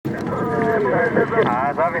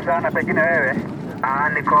Safi sana, pengine wewe?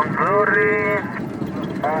 Niko mzuri.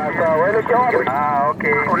 Sawa, uelekea wapi?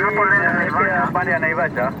 Okay. Unapolenga Naivasha. Pale ya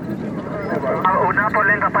Naivasha.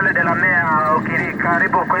 Unapolenga pale Delamere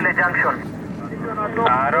karibu kwa ile junction.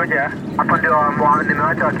 Roger. Hapo ndio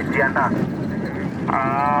nimewacha wakijiandaa.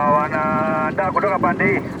 Wanaandaa kutoka pande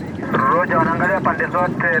hii. Roger, wanaangalia pande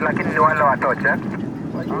zote lakini ni wale watoche.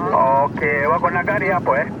 Okay, wako na gari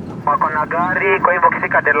hapo Wako na gari, kwa hivyo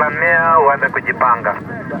ukifika Delamere uanze kujipanga.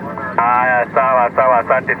 Haya, sawa,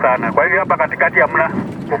 asante sana. Kwa hivyo hapa katikati hamna?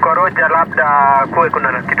 Uko Roger, labda kuwe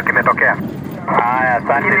kuna kitu kimetokea. Haya,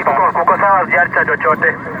 asante sana. Uko sawa, ziacha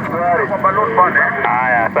chochote.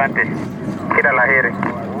 Haya, asante. Kila laheri.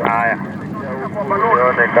 Haya.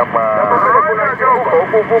 Nione kama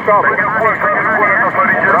ukuvuka hapo.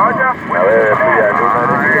 Na wewe pia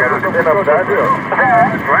unaniambia tena mdadi.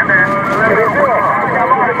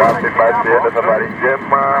 Basi enda safari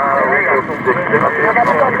njema.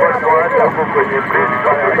 Huko kwenye bridge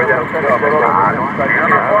pamoja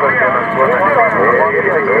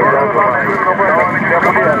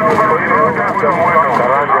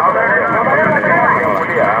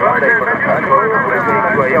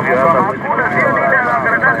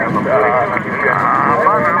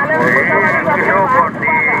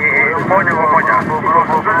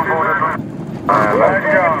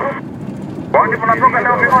Bodi tunatoka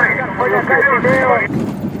leo Migori.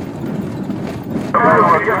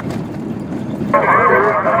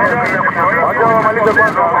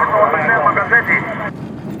 Magazeti.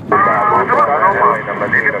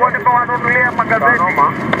 Nilikuwa nimewanunulia magazeti.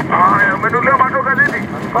 Umenunulia magazeti?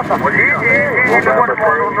 Nilikuwa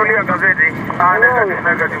nimewanunulia gazeti.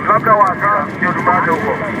 Labda wasa ndio tumeacha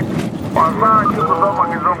huko. Wasa ndio kusoma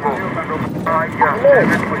kizungu.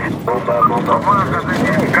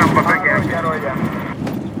 Gazeti kamba peke yake.